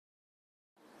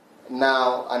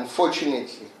Now,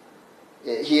 unfortunately,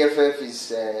 EFF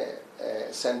is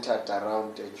centered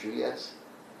around Julius.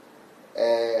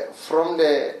 From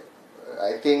the,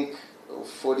 I think,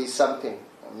 40-something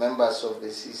members of the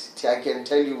CCT, I can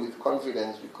tell you with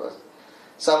confidence, because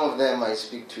some of them, I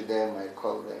speak to them, I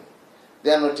call them.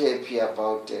 They are not happy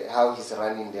about how he's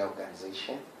running the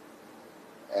organization.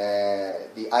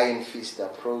 The iron fist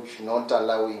approach, not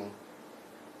allowing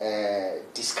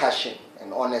discussion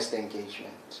and honest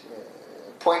engagement.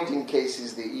 Point in case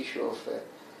is the issue of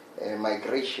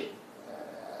migration.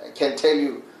 I can tell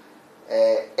you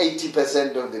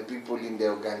 80% of the people in the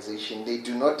organization, they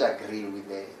do not agree with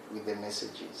the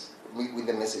messages, with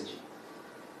the messaging.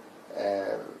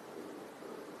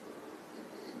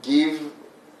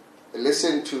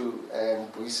 Listen to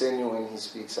Mpho when he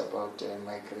speaks about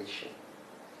migration.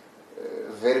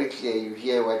 Very clear, you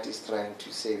hear what he's trying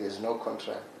to say. There's no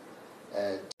contract.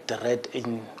 The red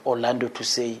in Orlando to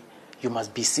say you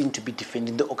must be seen to be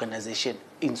defending the organization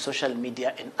in social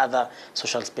media and other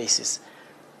social spaces.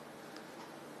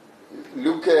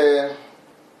 Look,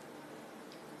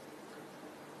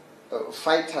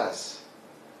 fighters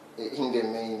in the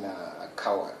main are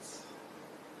cowards.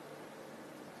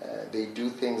 They do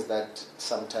things that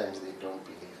sometimes they don't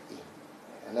believe in.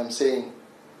 And I'm saying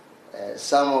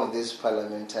some of these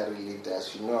parliamentary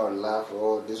leaders, I'll laugh,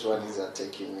 oh, this one is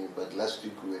attacking me, but last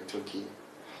week we were talking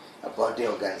about the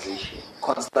organization,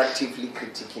 constructively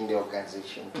critiquing the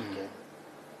organization together,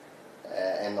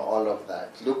 and all of that.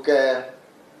 Look,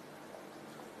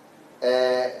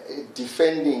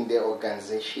 defending the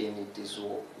organization, it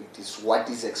is what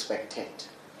is expected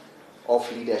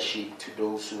of leadership to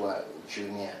those who are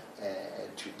junior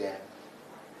to them.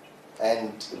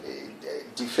 And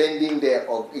defending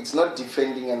it's not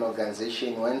defending an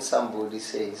organization when somebody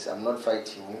says, I'm not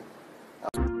fighting you.